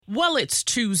Well, it's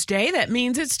Tuesday. That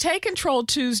means it's Take Control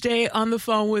Tuesday. On the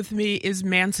phone with me is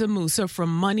Mansa Musa from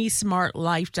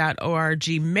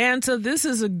MoneySmartLife.org. Mansa, this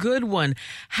is a good one.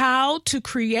 How to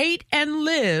create and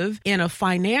live in a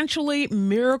financially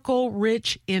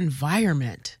miracle-rich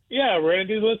environment. Yeah,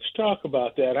 Randy, let's talk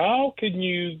about that. How can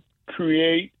you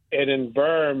create an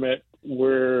environment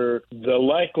where the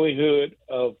likelihood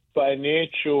of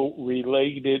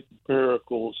financial-related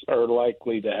miracles are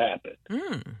likely to happen?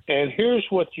 And here's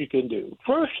what you can do.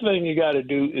 First thing you got to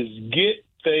do is get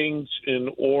things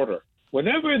in order.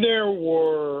 Whenever there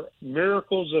were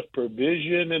miracles of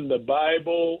provision in the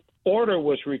Bible, order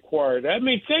was required. I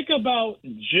mean, think about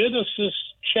Genesis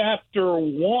chapter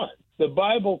 1. The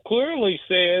Bible clearly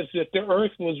says that the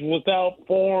earth was without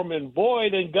form and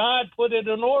void, and God put it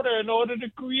in order to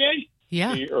create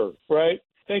the earth, right?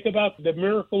 Think about the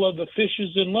miracle of the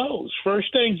fishes and loaves.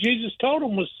 First thing Jesus told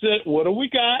them was, what do we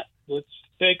got? Let's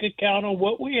take account of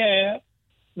what we have.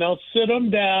 Now sit them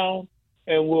down,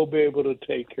 and we'll be able to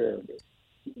take care of it.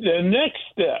 The next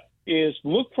step is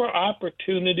look for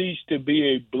opportunities to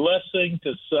be a blessing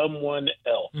to someone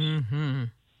else.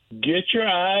 Get your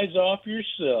eyes off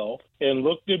yourself and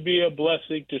look to be a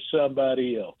blessing to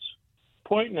somebody else.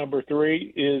 Point number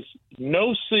 3 is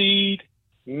no seed,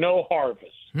 no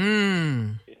harvest.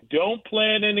 Don't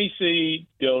plant any seed,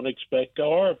 don't expect to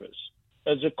harvest.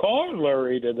 As a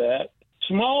corollary to that,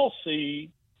 small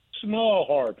seed, small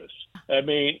harvest. I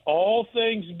mean, all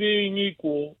things being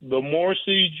equal, the more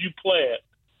seeds you plant,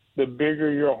 the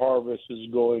bigger your harvest is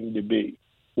going to be.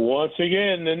 Once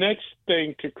again, the next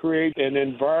thing to create an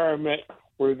environment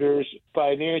where there's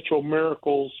financial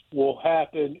miracles will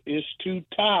happen is to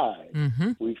tithe.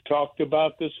 We've talked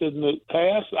about this in the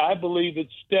past. I believe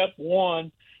it's step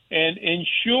 1 and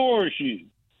ensures you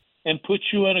and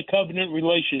puts you in a covenant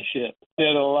relationship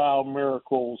that allow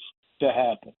miracles to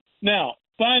happen. Now,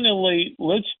 finally,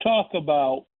 let's talk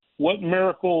about what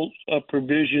miracles of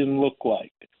provision look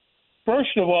like.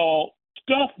 First of all,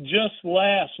 stuff just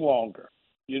lasts longer.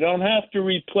 You don't have to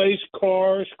replace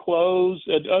cars, clothes,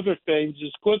 and other things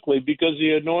as quickly because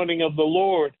the anointing of the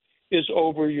Lord is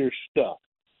over your stuff.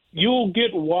 You'll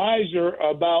get wiser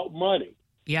about money.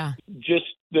 Just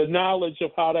the knowledge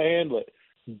of how to handle it.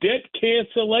 Debt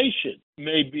cancellation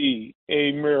may be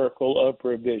a miracle of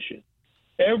provision.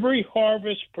 Every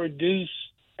harvest produces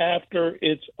after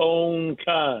its own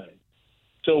kind.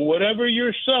 So whatever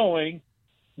you're sowing,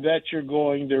 that you're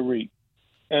going to reap.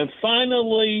 And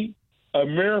finally, a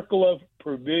miracle of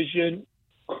provision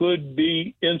could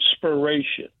be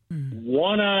inspiration.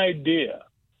 One idea,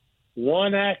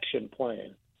 one action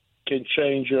plan can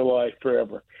change your life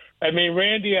forever. I mean,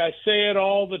 Randy, I say it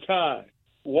all the time.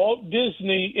 Walt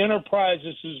Disney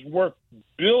Enterprises is worth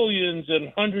billions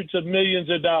and hundreds of millions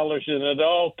of dollars, and it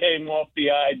all came off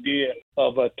the idea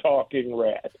of a talking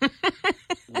rat.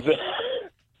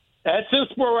 That's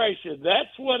inspiration.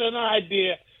 That's what an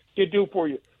idea can do for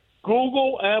you.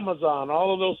 Google, Amazon,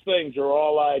 all of those things are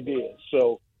all ideas.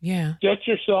 So set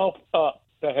yourself up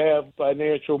to have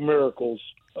financial miracles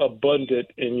abundant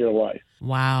in your life.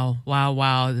 Wow.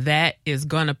 That is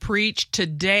going to preach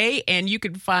today. And you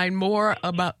can find more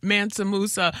about Mansa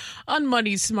Musa on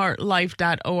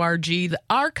MoneySmartLife.org. The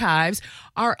archives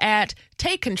are at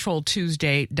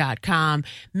TakeControlTuesday.com.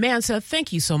 Mansa,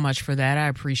 thank you so much for that. I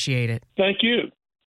appreciate it. Thank you.